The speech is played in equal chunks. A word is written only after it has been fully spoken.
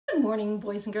morning,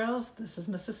 boys and girls. This is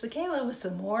Mrs. Sakala with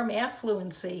some more math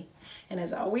fluency. And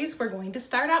as always, we're going to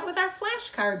start out with our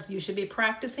flashcards. You should be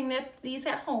practicing these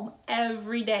at home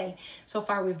every day. So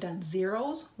far, we've done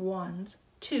zeros, ones,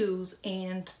 twos,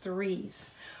 and threes.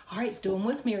 All right, do them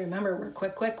with me. Remember, we're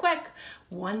quick.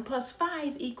 1 plus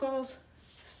 5 equals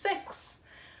 6.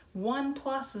 1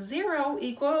 plus 0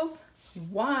 equals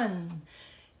 1.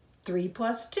 3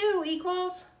 plus 2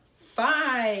 equals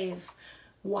 5.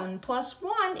 1 plus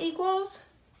 1 equals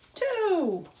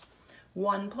 2.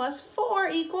 1 plus 4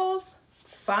 equals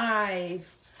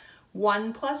 5.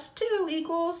 1 plus 2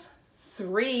 equals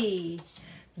 3.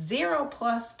 0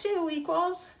 plus 2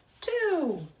 equals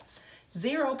 2.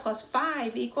 0 plus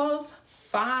 5 equals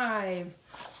 5.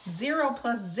 0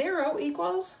 plus 0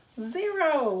 equals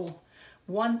 0.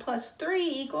 1 plus 3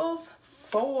 equals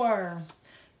 4.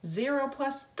 0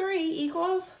 plus 3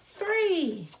 equals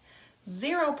 3.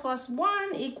 0 plus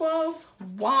 1 equals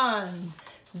 1.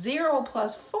 0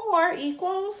 plus 4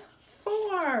 equals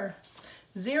 4.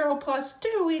 0 plus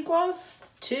 2 equals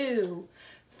 2.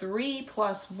 3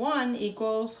 plus 1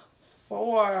 equals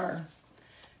 4.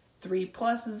 3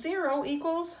 plus 0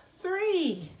 equals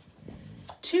 3.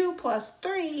 2 plus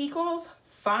 3 equals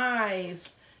 5.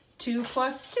 2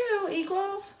 plus 2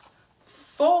 equals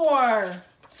 4.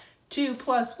 2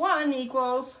 plus 1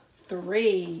 equals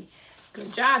 3.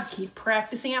 Good job. Keep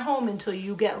practicing at home until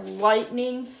you get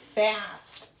lightning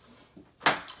fast.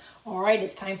 All right,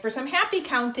 it's time for some happy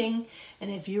counting. And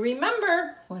if you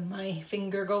remember, when my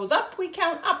finger goes up, we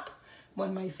count up.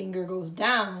 When my finger goes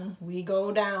down, we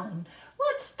go down.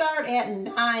 Let's start at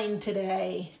 9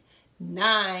 today.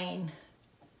 9,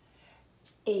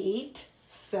 8,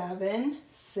 7,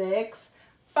 6,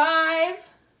 5.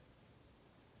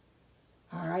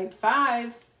 All right,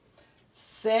 5,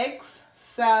 6,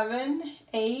 7,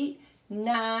 8,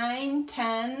 9,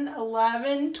 10,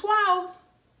 11, 12.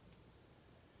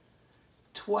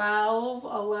 12,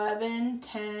 11,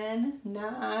 10,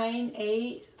 9,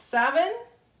 8, 7,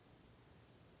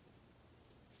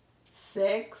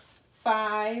 6,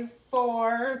 5,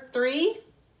 4, 3,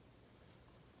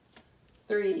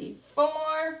 3,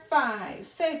 4, 5,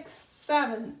 6,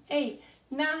 7, 8,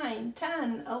 9,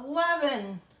 10,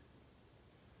 11,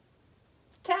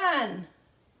 10.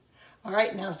 All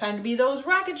right, now it's time to be those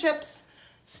rocket ships.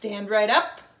 Stand right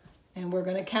up, and we're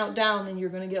going to count down, and you're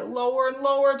going to get lower and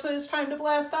lower until it's time to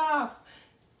blast off.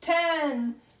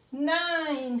 10,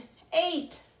 9,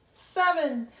 8,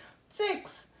 7,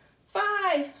 6,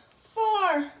 5,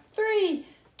 4, 3,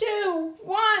 2,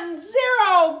 1,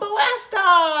 0. Blast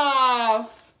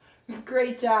off!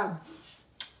 Great job.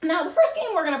 Now, the first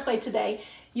game we're going to play today,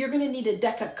 you're going to need a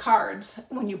deck of cards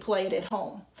when you play it at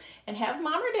home. And have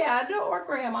mom or dad or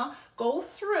grandma go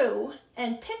through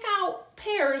and pick out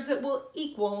pairs that will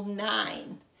equal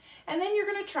 9. And then you're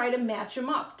going to try to match them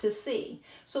up to see.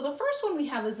 So the first one we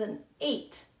have is an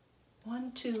 8.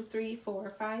 1, 2, 3, 4,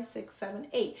 5, 6, 7,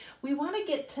 8. We want to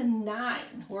get to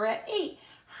 9. We're at 8.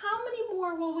 How many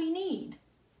more will we need?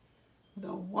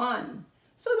 The 1.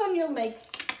 So then you'll make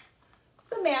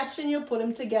the match and you'll put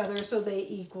them together so they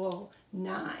equal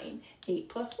 9. 8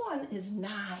 plus 1 is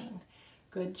 9.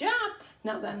 Good job.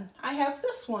 Now then, I have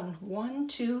this one, 1,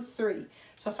 2, 3.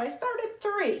 So if I start at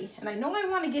 3, and I know I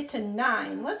want to get to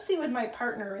 9, let's see what my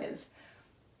partner is.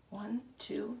 1,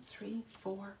 2, 3,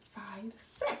 4, 5,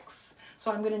 6. So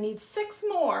I'm going to need 6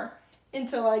 more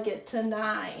until I get to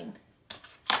 9.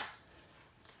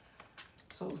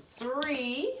 So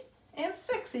 3 and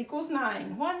 6 equals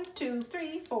 9. 1, 2,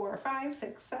 3, 4, 5,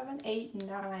 6, 7, 8,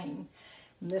 9.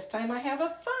 And this time I have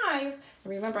a 5.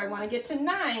 Remember, I want to get to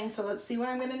 9, so let's see what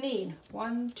I'm going to need.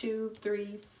 1, 2,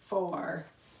 3, 4.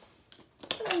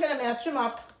 And I'm going to match them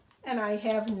up, and I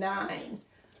have 9.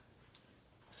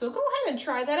 So go ahead and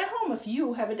try that at home if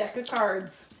you have a deck of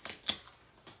cards.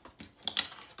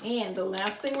 And the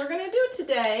last thing we're going to do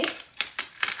today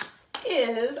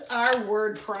is our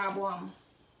word problem.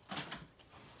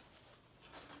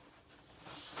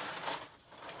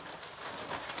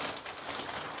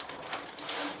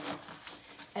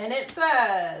 And it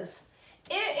says,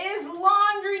 it is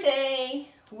laundry day.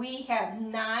 We have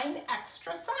 9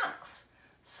 extra socks.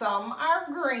 Some are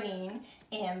green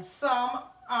and some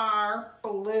are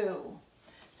blue.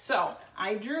 So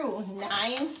I drew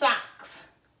 9 socks.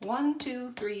 1,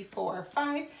 2, 3, 4,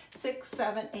 5, 6,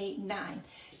 7, 8, 9.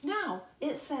 Now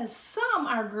it says some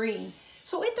are green.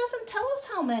 So it doesn't tell us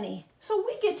how many. So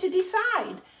we get to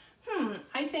decide.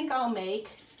 I think I'll make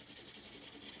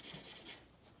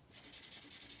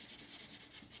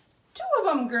 2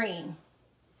 of them green.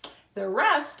 The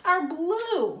rest are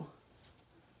blue.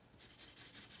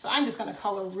 So I'm just going to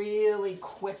color really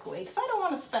quickly because I don't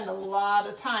want to spend a lot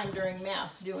of time during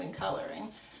math doing coloring.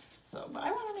 So, but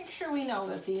I want to make sure we know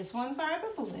that these ones are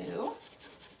the blue.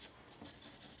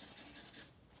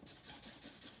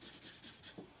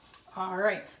 All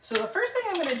right, so the first thing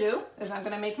I'm going to do is I'm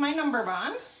going to make my number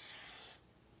bond.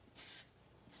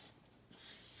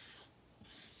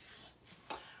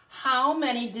 How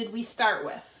many did we start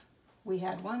with? We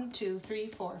had 1, 2, 3,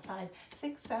 4, 5,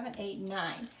 6, 7, 8,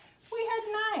 9. We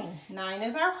had 9. 9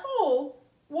 is our whole.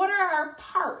 What are our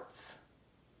parts?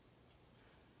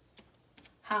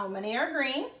 How many are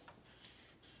green?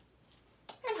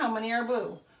 And how many are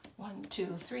blue? 1,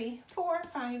 2, 3, 4,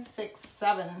 5, 6,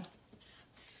 7.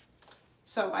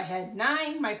 So I had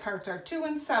 9, my parts are 2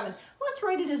 and 7. Let's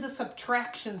write it as a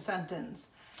subtraction sentence.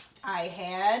 I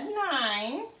had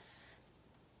 9.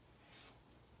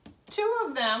 2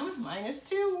 of them, minus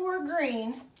 2, were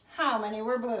green. How many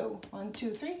were blue? 1,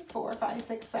 2, 3, 4, 5,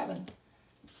 6, 7.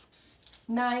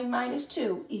 9 minus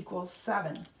 2 equals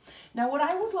 7. Now what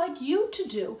I would like you to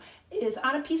do is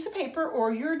on a piece of paper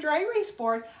or your dry erase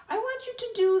board, I want you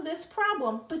to do this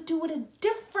problem, but do it a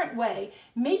different way.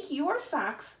 Make your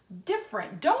socks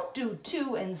different. Don't do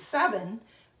 2 and 7.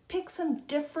 Pick some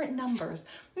different numbers.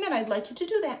 And then I'd like you to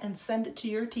do that and send it to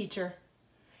your teacher.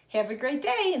 Have a great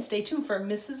day and stay tuned for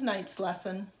Mrs. Knight's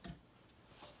lesson.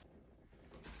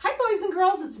 Hi boys and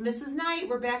girls, it's Mrs. Knight.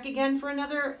 We're back again for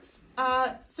another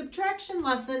subtraction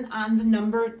lesson on the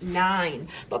number 9.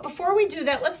 But before we do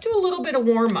that, let's do a little bit of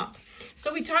warm up.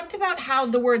 So we talked about how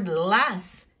the word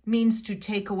less means to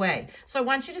take away. So I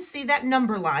want you to see that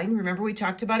number line. Remember we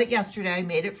talked about it yesterday. I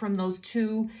made it from those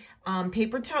 2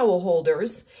 paper towel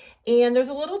holders. And there's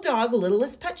a little dog,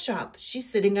 Littlest Pet Shop. She's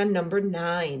sitting on number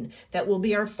 9. That will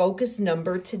be our focus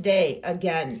number today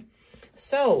again.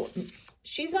 So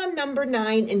she's on number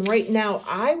 9, and right now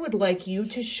I would like you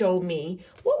to show me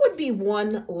what would be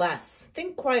 1 less.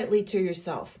 Think quietly to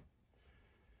yourself.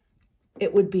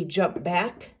 It would be jump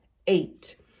back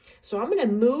 8. So I'm going to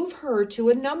move her to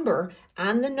a number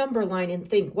on the number line and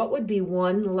think what would be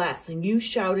 1 less, and you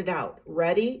shout it out.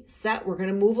 Ready, set, we're going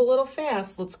to move a little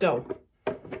fast. Let's go.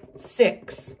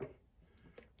 6.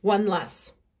 1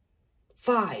 less.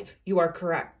 5. You are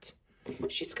correct.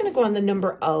 She's going to go on the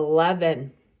number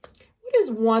 11. What is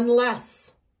 1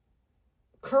 less?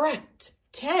 Correct.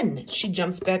 10. She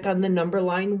jumps back on the number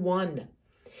line 1.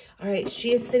 All right,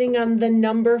 she is sitting on the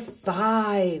number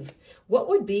 5. What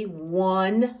would be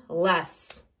 1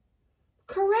 less?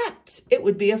 Correct. It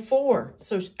would be a 4.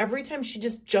 So every time she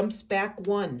just jumps back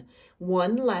 1.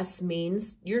 1 less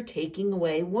means you're taking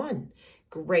away 1.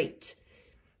 Great.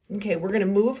 Okay, we're going to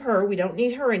move her. We don't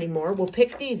need her anymore. We'll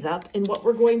pick these up, and what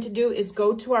we're going to do is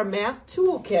go to our math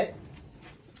toolkit.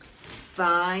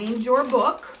 Find your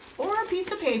book or a piece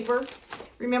of paper.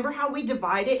 Remember how we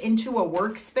divide it into a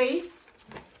workspace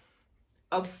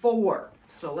of 4.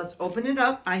 So let's open it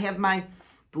up. I have my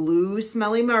blue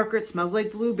smelly marker. It smells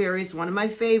like blueberries, one of my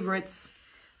favorites.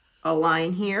 A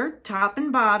line here, top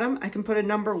and bottom. I can put a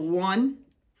number 1,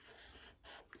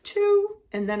 2,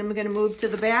 and then I'm going to move to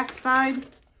the back side.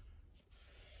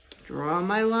 Draw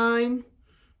my line,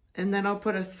 and then I'll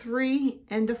put a 3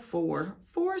 and a 4.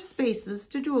 4 spaces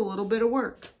to do a little bit of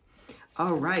work.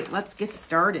 All right, let's get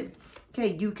started. Okay,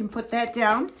 you can put that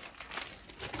down.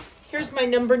 Here's my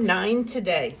number 9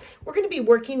 today. We're going to be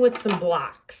working with some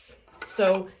blocks.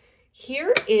 So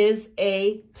here is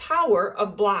a tower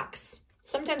of blocks.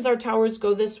 Sometimes our towers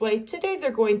go this way. Today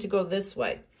they're going to go this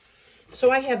way.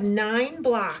 So I have 9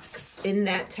 blocks in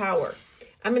that tower.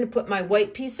 I'm going to put my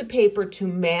white piece of paper to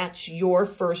match your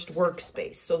first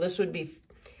workspace. So this would be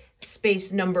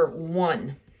space number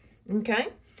 1. Okay?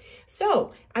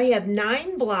 So I have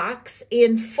 9 blocks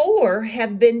and 4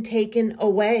 have been taken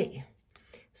away.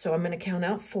 So I'm going to count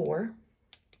out 4.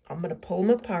 I'm going to pull them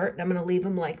apart and I'm going to leave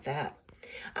them like that.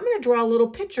 I'm going to draw a little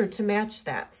picture to match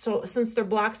that. So since they're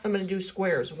blocks, I'm going to do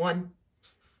squares. 1,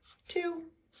 2,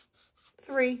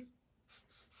 3,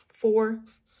 4,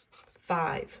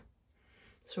 5.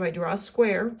 So I draw a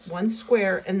square, 1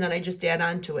 square, and then I just add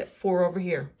on to it, 4 over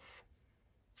here.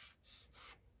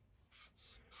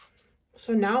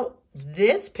 So now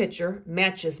this picture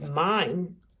matches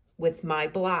mine with my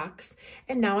blocks,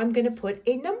 and now I'm going to put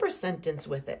a number sentence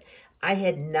with it. I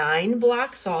had 9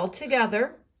 blocks all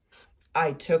together.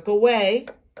 I took away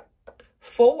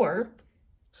 4,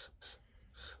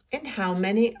 and how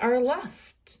many are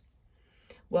left?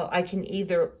 Well, I can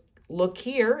either look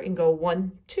here and go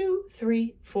 1, 2,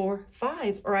 3, 4,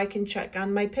 5, or I can check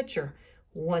on my picture.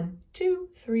 1, 2,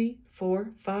 3,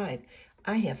 4, 5.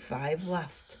 I have 5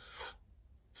 left.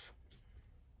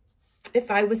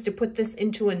 if I was to put this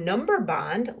into a number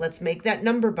bond, let's make that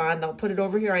number bond. I'll put it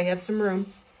over here. I have some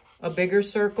room. A bigger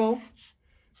circle,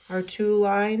 our 2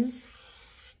 lines,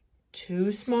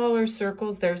 2 smaller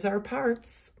circles. There's our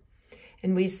parts.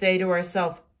 And we say to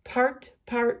ourselves, part,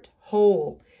 part,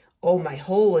 whole. Oh, my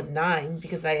whole was 9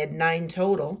 because I had 9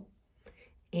 total.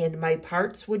 And my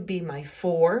parts would be my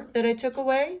 4 that I took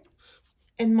away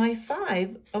and my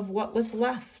 5 of what was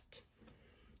left.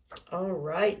 All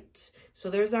right, so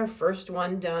there's our first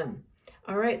one done.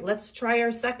 All right, let's try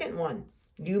our second one.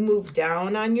 You move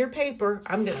down on your paper.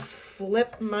 I'm gonna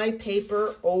flip my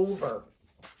paper over.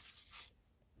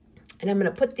 And I'm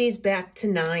gonna put these back to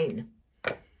 9.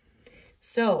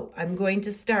 So I'm going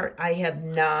to start. I have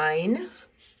 9.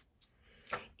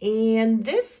 And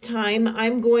this time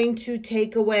I'm going to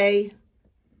take away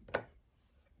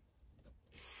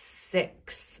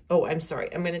 6. Oh, I'm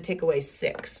sorry. I'm going to take away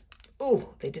 6.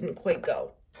 Oh, they didn't quite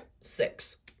go.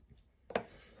 6.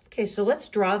 Okay, so let's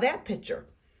draw that picture.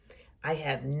 I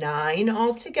have 9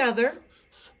 altogether.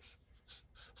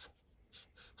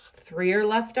 3 are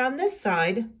left on this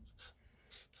side.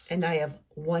 And I have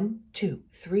 1, 2,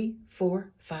 3,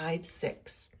 4, 5,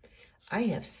 6. I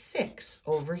have 6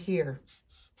 over here.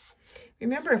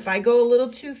 Remember, if I go a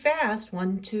little too fast,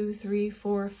 1, 2, 3,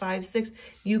 4, 5, 6,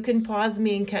 you can pause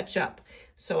me and catch up.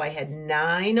 So I had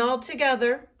 9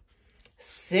 altogether.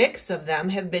 6 of them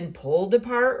have been pulled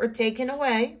apart or taken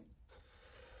away.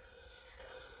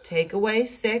 Take away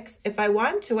 6. If I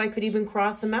want to, I could even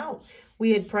cross them out.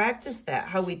 We had practiced that,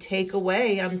 how we take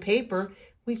away on paper,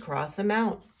 we cross them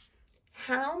out.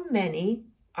 How many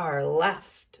are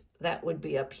left? That would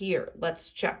be up here.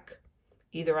 Let's check.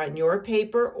 Either on your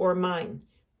paper or mine.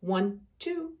 1,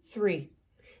 2, 3.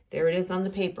 There it is on the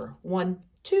paper. 1,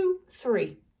 2,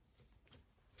 3.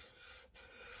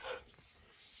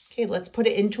 Okay, let's put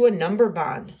it into a number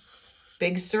bond.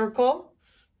 Big circle,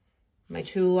 my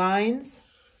 2 lines,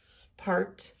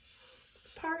 part,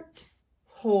 part,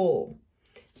 whole.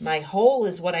 My whole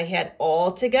is what I had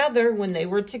all together when they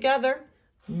were together,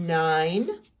 9.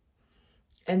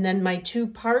 And then my 2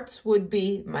 parts would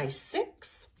be my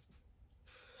 6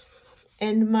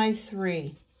 and my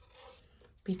 3,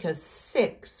 because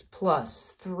 6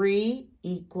 plus 3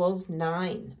 equals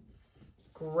 9.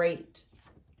 Great.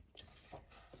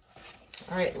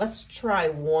 All right, let's try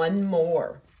one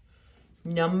more.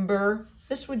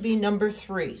 This would be number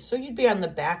 3. So you'd be on the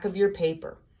back of your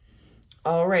paper.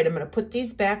 All right, I'm going to put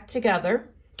these back together.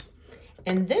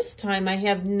 And this time I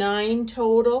have 9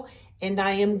 total, and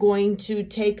I am going to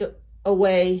take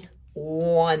away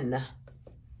 1.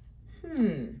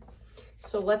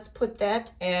 So let's put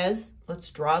that as, let's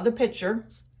draw the picture.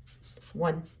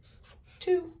 1,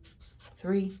 2,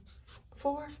 3,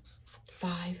 4,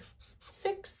 5,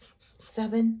 6,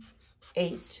 7,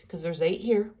 8, because there's 8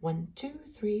 here. 1, 2,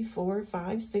 3, 4,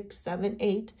 5, 6, 7,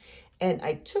 8. And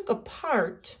I took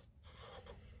apart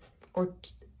or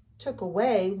took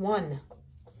away 1.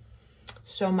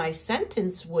 So my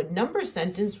number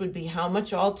sentence would be how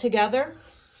much altogether?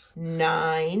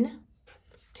 9.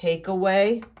 Take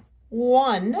away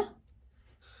 1.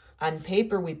 On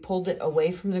paper, we pulled it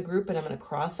away from the group, and I'm going to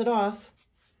cross it off.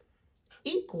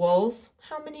 Equals,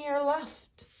 how many are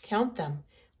left? Count them.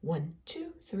 1,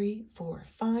 2, 3, 4,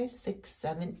 5, 6,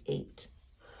 7, 8.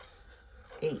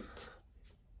 8.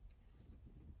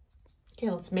 Okay,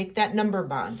 let's make that number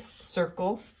bond.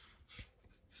 Circle.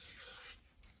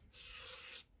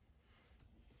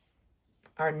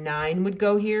 Our 9 would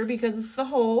go here because it's the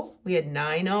whole. We had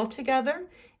 9 all together,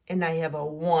 and I have a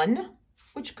 1,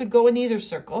 which could go in either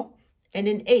circle, and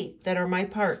an 8 that are my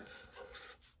parts.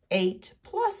 8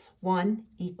 plus 1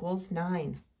 equals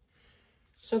 9.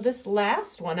 So this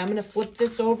last one, I'm going to flip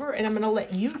this over, and I'm going to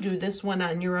let you do this one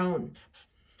on your own.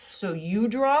 So you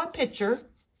draw a picture,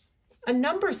 a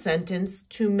number sentence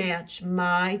to match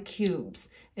my cubes,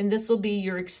 and this will be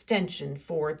your extension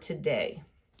for today.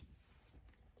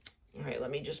 All right,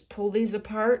 let me just pull these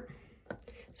apart.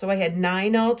 So I had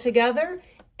 9 all together,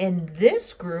 and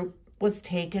this group was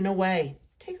taken away.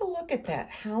 Take a look at that.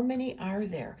 How many are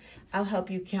there? I'll help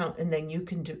you count, and then you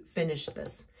can finish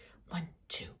this. 1,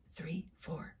 2, 3,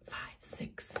 4, 5,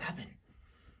 6, 7.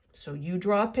 So you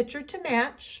draw a picture to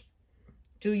match,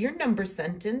 do your number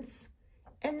sentence,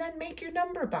 and then make your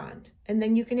number bond. And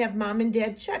then you can have Mom and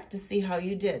Dad check to see how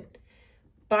you did.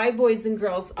 Bye, boys and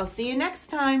girls. I'll see you next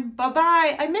time.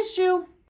 Bye-bye. I miss you.